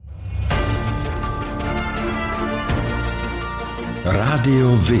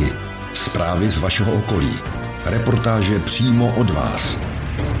Rádio Vy. Zprávy z vašeho okolí. Reportáže přímo od vás.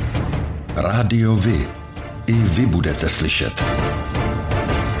 Rádio Vy. I vy budete slyšet.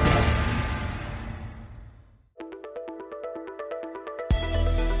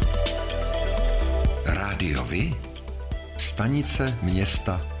 Rádio Vy. Stanice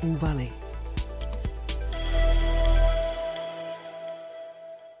města Úvaly.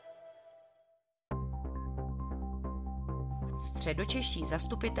 Středočeští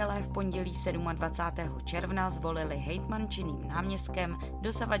zastupitelé v pondělí 27. června zvolili hejtmančinným náměstkem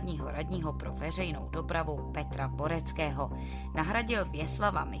dosavadního radního pro veřejnou dopravu Petra Boreckého. Nahradil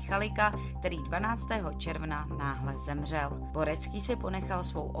Věslava Michalika, který 12. června náhle zemřel. Borecký si ponechal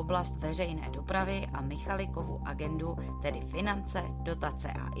svou oblast veřejné dopravy a Michalikovu agendu, tedy finance, dotace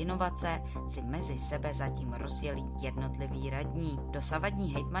a inovace, si mezi sebe zatím rozdělí jednotliví radní.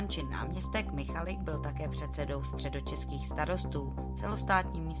 Dosavadní hejtmančin náměstek Michalik byl také předsedou středočeských starostů,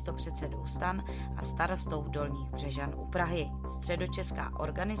 celostátním místopředsedou STAN a starostou Dolních Břežan u Prahy. Středočeská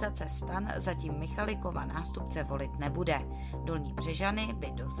organizace STAN zatím Michalikova nástupce volit nebude. Dolní Břežany by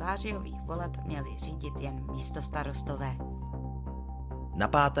do zářijových voleb měli řídit jen místostarostové. Na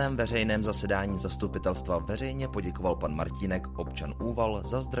 5. veřejném zasedání zastupitelstva veřejně poděkoval pan Martínek, občan Úval,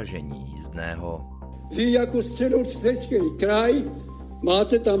 za zdražení jízdného. Vy jako Středočeský kraj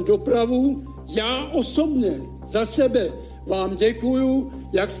máte tam dopravu, já osobně za sebe vám děkuju,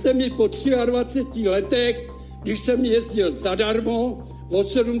 jak jste mi po 23 letech, když jsem jezdil zadarmo od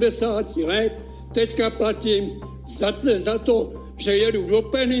 70 let, teďka platím za to, že jedu do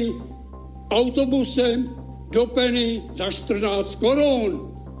Peny autobusem do Peny za 14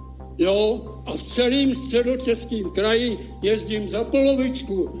 korun. Jo, a v celém Středočeském kraji jezdím za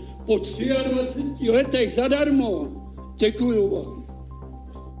polovičku po 23 letech zadarmo. Děkuju vám.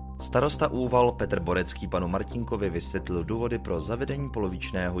 Starosta Úval Petr Borecký panu Martínkovi vysvětlil důvody pro zavedení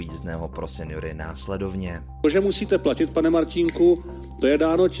polovičného jízdného pro seniory následovně. To, že musíte platit, pane Martínku, to je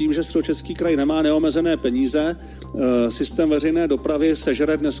dáno tím, že Středočeský kraj nemá neomezené peníze. Systém veřejné dopravy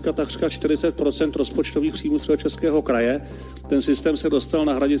sežere dneska takřka 40% rozpočtových příjmů Středočeského kraje. Ten systém se dostal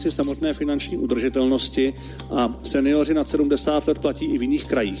na hranici samotné finanční udržitelnosti a seniori nad 70 let platí i v jiných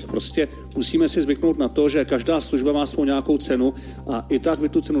krajích. Prostě musíme si zvyknout na to, že každá služba má svou nějakou cenu a i tak vy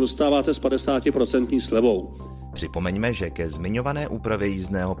tu cenu dostáváte s 50% slevou. Připomeňme, že ke zmiňované úpravě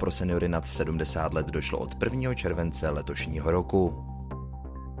jízdného pro seniory nad 70 let došlo od 1. července letošního roku.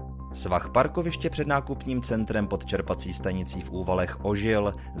 Svah parkoviště před nákupním centrem pod čerpací stanicí v Úvalech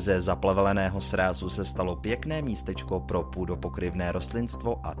ožil, ze zapleveleného srázu se stalo pěkné místečko pro půdopokryvné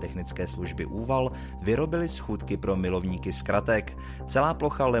rostlinstvo a technické služby Úval vyrobily schůdky pro milovníky zkratek. Celá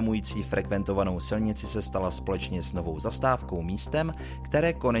plocha lemující frekventovanou silnici se stala společně s novou zastávkou místem,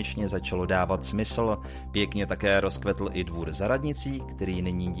 které konečně začalo dávat smysl. Pěkně také rozkvetl i dvůr za radnicí, který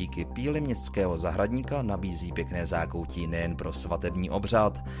nyní díky píli městského zahradníka nabízí pěkné zákoutí nejen pro svatební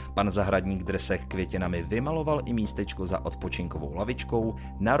obřad. Pan zahradník dresech květinami vymaloval i místečko za odpočinkovou lavičkou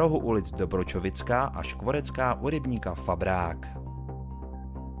na rohu ulic Dobročovická a Škvorecká u rybníka Fabrák.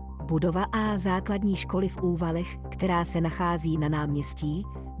 Budova A základní školy v Úvalech, která se nachází na náměstí,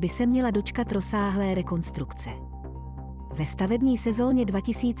 by se měla dočkat rozsáhlé rekonstrukce. Ve stavební sezóně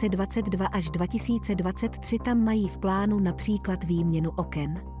 2022 až 2023 tam mají v plánu například výměnu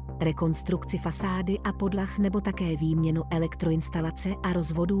oken, rekonstrukci fasády a podlah nebo také výměnu elektroinstalace a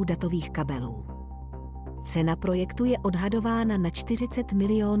rozvodů datových kabelů. Cena projektu je odhadována na 40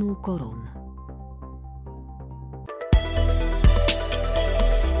 milionů korun.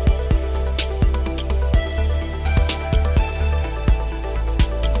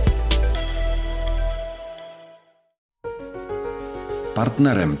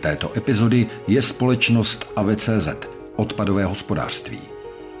 Partnerem této epizody je společnost AV.cz, odpadové hospodářství.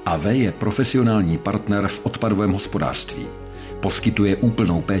 AV je profesionální partner v odpadovém hospodářství. Poskytuje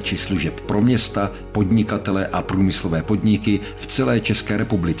úplnou péči služeb pro města, podnikatele a průmyslové podniky v celé České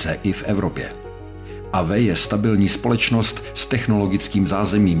republice i v Evropě. AV je stabilní společnost s technologickým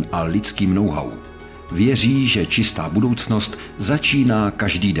zázemím a lidským know-how. Věří, že čistá budoucnost začíná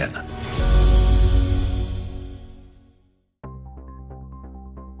každý den.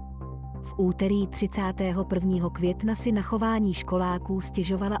 V úterý 31. května si na chování školáků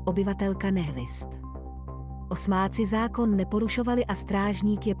stěžovala obyvatelka Nehvist. Osmáci zákon neporušovali a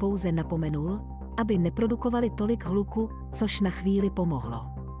strážník je pouze napomenul, aby neprodukovali tolik hluku, což na chvíli pomohlo.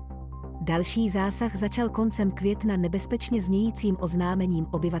 Další zásah začal koncem května nebezpečně znějícím oznámením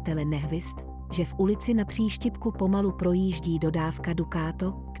obyvatele Nehvist, že v ulici na Příštipku pomalu projíždí dodávka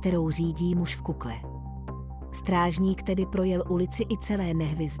Ducato, kterou řídí muž v kukle. Strážník tedy projel ulici i celé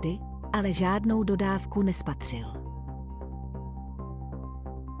Nehvizdy, ale žádnou dodávku nespatřil.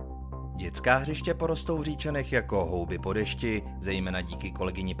 Dětská hřiště porostou v Říčanech jako houby po dešti, zejména díky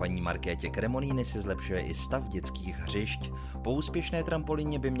kolegyni paní Markétě Kremoníny se zlepšuje i stav dětských hřišť. Po úspěšné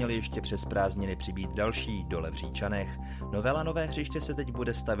trampolíně by měly ještě přes prázdniny přibýt další dole v Říčanech. Novela Nové hřiště se teď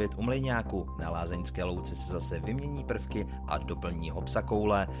bude stavět u Mlejňáku, na Lázeňské louce se zase vymění prvky a doplní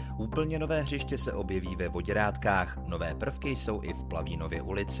hopsakoule. Úplně nové hřiště se objeví ve Voděrádkách, nové prvky jsou i v Plavínově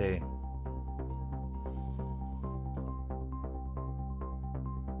ulici.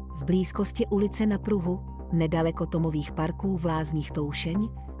 V blízkosti ulice Na pruhu, nedaleko Tomových parků v Lázních Toušeň,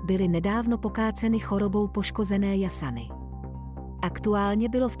 byly nedávno pokáceny chorobou poškozené jasany. Aktuálně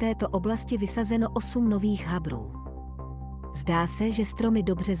bylo v této oblasti vysazeno 8 nových habrů. Zdá se, že stromy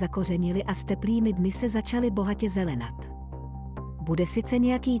dobře zakořenily a s teplými dny se začaly bohatě zelenat. Bude sice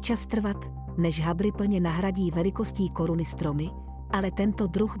nějaký čas trvat, než habry plně nahradí velikostí koruny stromy, ale tento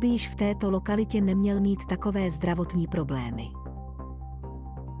druh by již v této lokalitě neměl mít takové zdravotní problémy.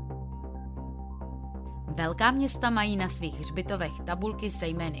 Velká města mají na svých hřbitovech tabulky se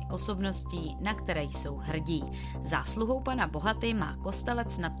jmény osobností, na které jsou hrdí. Zásluhou pana Bohaty má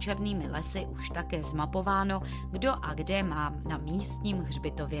Kostelec nad Černými lesy už také zmapováno, kdo a kde má na místním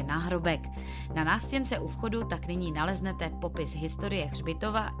hřbitově náhrobek. Na nástěnce u vchodu tak nyní naleznete popis historie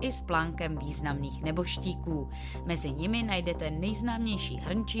hřbitova i s plánkem významných neboštíků. Mezi nimi najdete nejznámější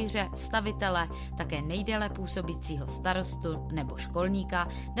hrnčíře, stavitele, také nejdéle působícího starostu nebo školníka,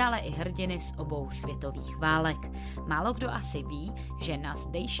 dále i hrdiny z obou světových válek. Málo kdo asi ví, že na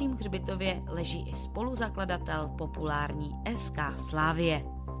zdejším hřbitově leží i spoluzakladatel populární SK Slavie.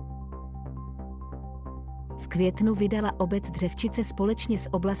 V květnu vydala obec Dřevčice společně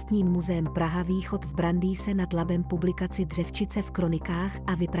s oblastním muzeem Praha Východ v Brandýse nad Labem publikaci Dřevčice v kronikách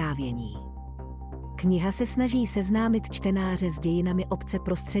a vyprávění. Kniha se snaží seznámit čtenáře s dějinami obce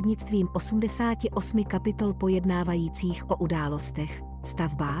prostřednictvím 88 kapitol pojednávajících o událostech,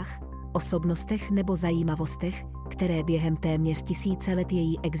 stavbách, osobnostech nebo zajímavostech, které během téměř tisíce let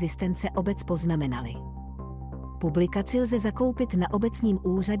její existence obec poznamenaly. Publikaci lze zakoupit na obecním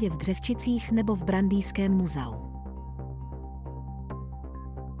úřadě v Dřevčicích nebo v Brandýském muzeu.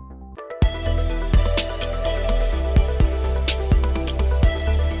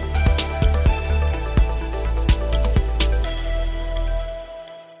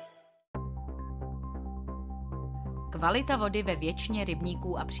 Kvalita vody ve většině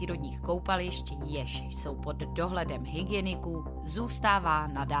rybníků a přírodních koupališť, jež jsou pod dohledem hygieniků, zůstává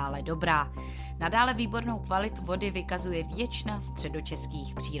nadále dobrá. Nadále výbornou kvalitu vody vykazuje většina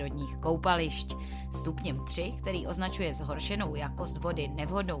středočeských přírodních koupališť. Stupněm 3, který označuje zhoršenou jakost vody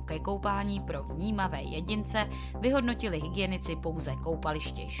nevhodnou ke koupání pro vnímavé jedince, vyhodnotili hygienici pouze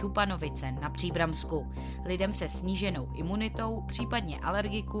koupaliště Šupanovice na Příbramsku. Lidem se sníženou imunitou, případně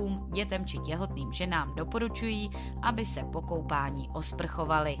alergikům, dětem či těhotným ženám doporučují, aby se po koupání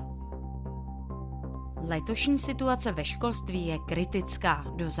osprchovali. Letošní situace ve školství je kritická.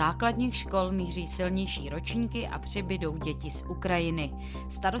 Do základních škol míří silnější ročníky a přibydou děti z Ukrajiny.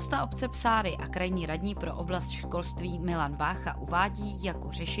 Starosta obce Psáry a krajní radní pro oblast školství Milan Vácha uvádí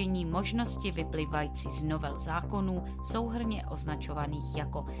jako řešení možnosti vyplývající z novel zákonů souhrnně označovaných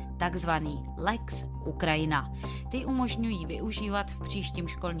jako takzvaný Lex Ukrajina. Ty umožňují využívat v příštím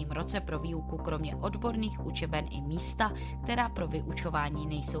školním roce pro výuku kromě odborných učeben i místa, která pro vyučování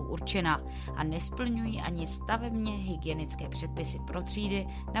nejsou určena a nesplňují ani stavebně hygienické předpisy pro třídy,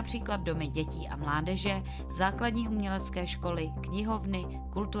 například domy dětí a mládeže, základní umělecké školy, knihovny,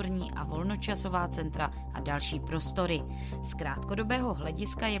 kulturní a volnočasová centra a další prostory. Z krátkodobého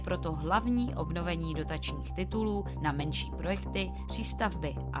hlediska je proto hlavní obnovení dotačních titulů na menší projekty,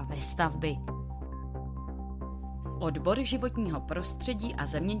 přístavby a vestavby. Odbor životního prostředí a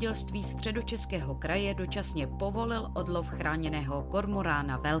zemědělství Středočeského kraje dočasně povolil odlov chráněného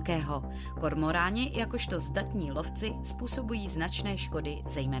kormorána velkého. Kormoráni, jakožto zdatní lovci, způsobují značné škody,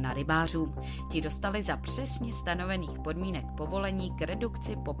 zejména rybářům. Ti dostali za přesně stanovených podmínek povolení k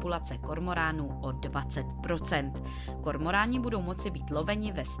redukci populace kormoránů o 20%. Kormoráni budou moci být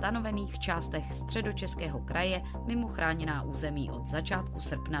loveni ve stanovených částech Středočeského kraje mimo chráněná území od začátku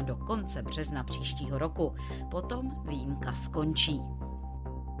srpna do konce března příštího roku. Potom výjimka skončí.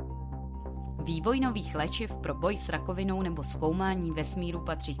 Vývoj nových léčiv pro boj s rakovinou nebo zkoumání vesmíru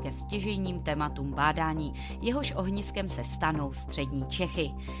patří ke stěžejním tématům bádání, jehož ohniskem se stanou střední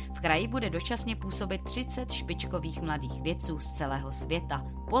Čechy. V kraji bude dočasně působit 30 špičkových mladých vědců z celého světa,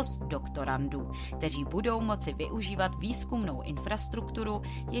 postdoktorandů, kteří budou moci využívat výzkumnou infrastrukturu,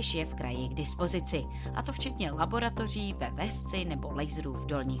 jež je v kraji k dispozici, a to včetně laboratoří ve Vesci nebo laserů v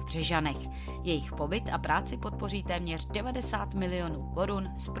Dolních Břežanech. Jejich pobyt a práci podpoří téměř 90 milionů korun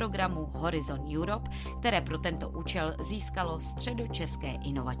z programu Horizont Horizon Europe, které pro tento účel získalo Středočeské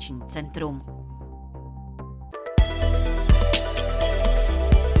inovační centrum.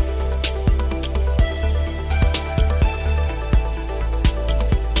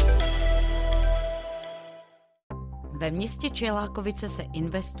 Ve městě Čelákovice se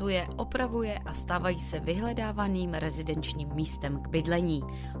investuje, opravuje a stávají se vyhledávaným rezidenčním místem k bydlení.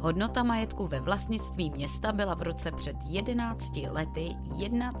 Hodnota majetku ve vlastnictví města byla v roce před 11 lety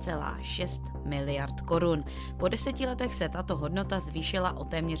 1,6 miliard korun. Po 10 letech se tato hodnota zvýšila o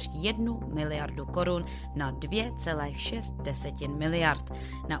téměř 1 miliardu korun na 2,6 miliard.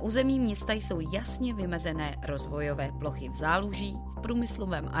 Na území města jsou jasně vymezené rozvojové plochy v Záluží, v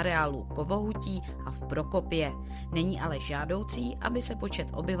průmyslovém areálu Kovohutí a v Prokopě. Není ale žádoucí, aby se počet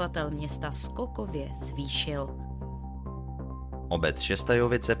obyvatel města skokově zvýšil. Obec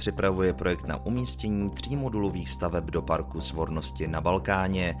Šestajovice připravuje projekt na umístění 3 modulových staveb do parku Svornosti na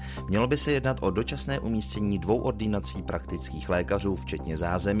Balkáně. Mělo by se jednat o dočasné umístění 2 ordinací praktických lékařů, včetně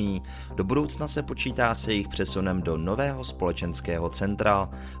zázemí. Do budoucna se počítá se jejich přesunem do nového společenského centra.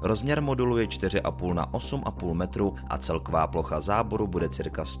 Rozměr modulu je 4,5 na 8,5 metru a celková plocha záboru bude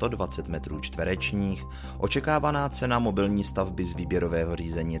cirka 120 metrů čtverečních. Očekávaná cena mobilní stavby z výběrového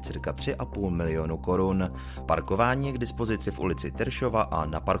řízení je cirka 3,5 milionu korun. Parkování je k dispozici v ulici Teršova a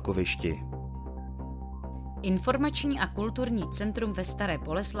na parkovišti. Informační a kulturní centrum ve Staré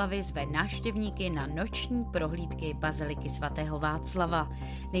Boleslavi zve návštěvníky na noční prohlídky Baziliky svatého Václava.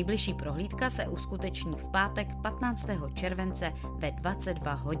 Nejbližší prohlídka se uskuteční v pátek 15. července ve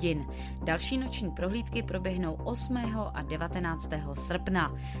 22 hodin. Další noční prohlídky proběhnou 8. a 19.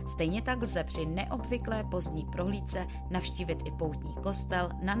 srpna. Stejně tak lze při neobvyklé pozdní prohlídce navštívit i poutní kostel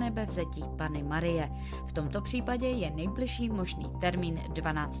Na Nebevzetí Panny Marie. V tomto případě je nejbližší možný termín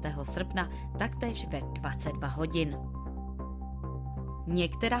 12. srpna, taktéž ve 22 hodin.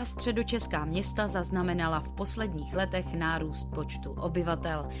 Některá středočeská města zaznamenala v posledních letech nárůst počtu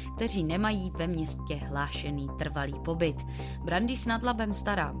obyvatel, kteří nemají ve městě hlášený trvalý pobyt. Brandýs nad Labem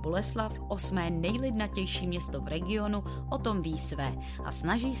Stará Boleslav, 8. nejlidnatější město v regionu, o tom ví své a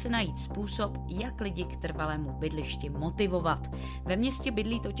snaží se najít způsob, jak lidi k trvalému bydlišti motivovat. Ve městě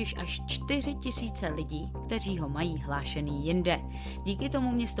bydlí totiž až 4 000 lidí, kteří ho mají hlášený jinde. Díky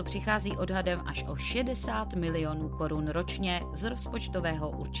tomu město přichází odhadem až o 60 milionů korun ročně z rozpočtového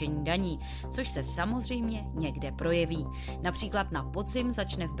určení daní, což se samozřejmě někde projeví. Například na podzim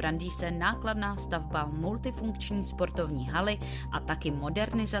začne v Brandýse nákladná stavba multifunkční sportovní haly a taky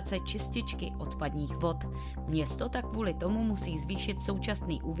modernizace čističky odpadních vod. Město tak kvůli tomu musí zvýšit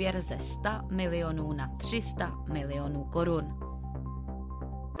současný úvěr ze 100 milionů na 300 milionů korun.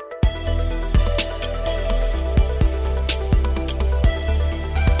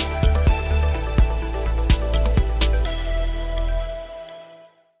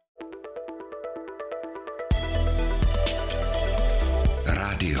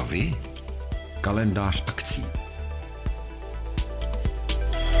 Rádiovi? Kalendář akcí.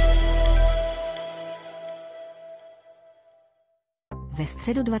 Ve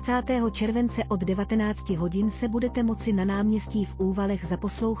středu 20. července od 19 hodin se budete moci na náměstí v Úvalech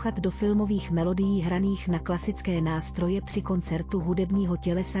zaposlouchat do filmových melodií hraných na klasické nástroje při koncertu hudebního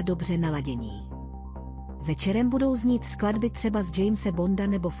tělesa Dobře naladění. Večerem budou znít skladby třeba z Jamese Bonda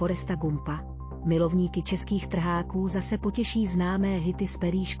nebo Foresta Gumpa. Milovníky českých trháků zase potěší známé hity z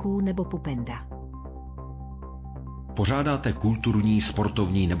Períšků nebo Pupenda. Pořádáte kulturní,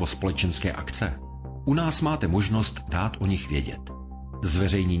 sportovní nebo společenské akce? U nás máte možnost dát o nich vědět.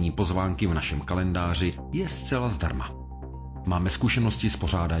 Zveřejnění pozvánky v našem kalendáři je zcela zdarma. Máme zkušenosti s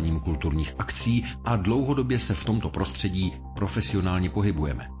pořádáním kulturních akcí a dlouhodobě se v tomto prostředí profesionálně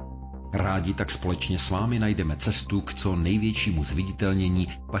pohybujeme. Rádi tak společně s vámi najdeme cestu k co největšímu zviditelnění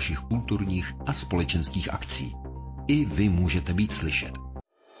vašich kulturních a společenských akcí. I vy můžete být slyšet.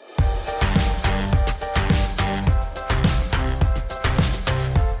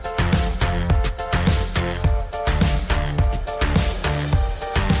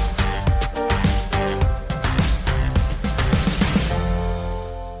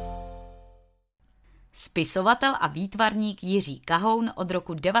 Spisovatel a výtvarník Jiří Kahoun od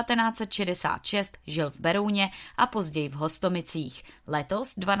roku 1966 žil v Berouně a později v Hostomicích.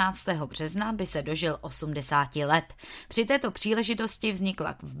 Letos 12. března by se dožil 80 let. Při této příležitosti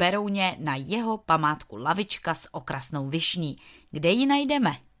vznikla v Berouně na jeho památku lavička s okrasnou višní. Kde ji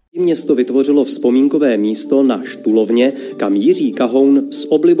najdeme? Město vytvořilo vzpomínkové místo na Štulovně, kam Jiří Kahoun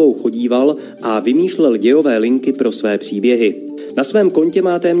s oblibou chodíval a vymýšlel dějové linky pro své příběhy. Na svém kontě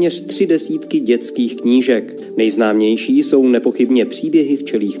má téměř 30 dětských knížek. Nejznámější jsou nepochybně Příběhy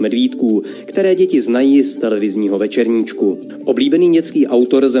včelích medvídků, které děti znají z televizního večerníčku. Oblíbený dětský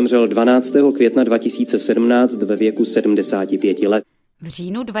autor zemřel 12. května 2017 ve věku 75 let. V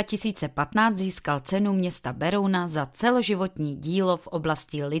říjnu 2015 získal cenu města Berouna za celoživotní dílo v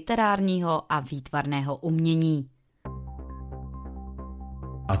oblasti literárního a výtvarného umění.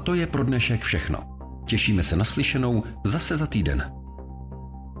 A to je pro dnešek všechno. Těšíme se na slyšenou zase za týden.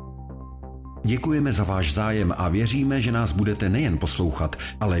 Děkujeme za váš zájem a věříme, že nás budete nejen poslouchat,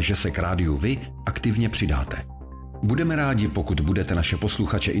 ale že se k rádiu vy aktivně přidáte. Budeme rádi, pokud budete naše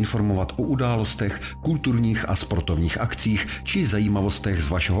posluchače informovat o událostech, kulturních a sportovních akcích či zajímavostech z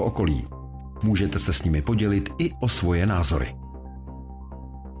vašeho okolí. Můžete se s nimi podělit i o svoje názory.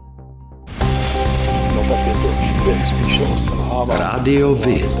 Rádio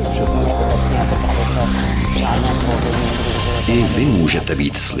Vy. I vy můžete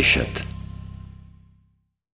být slyšet.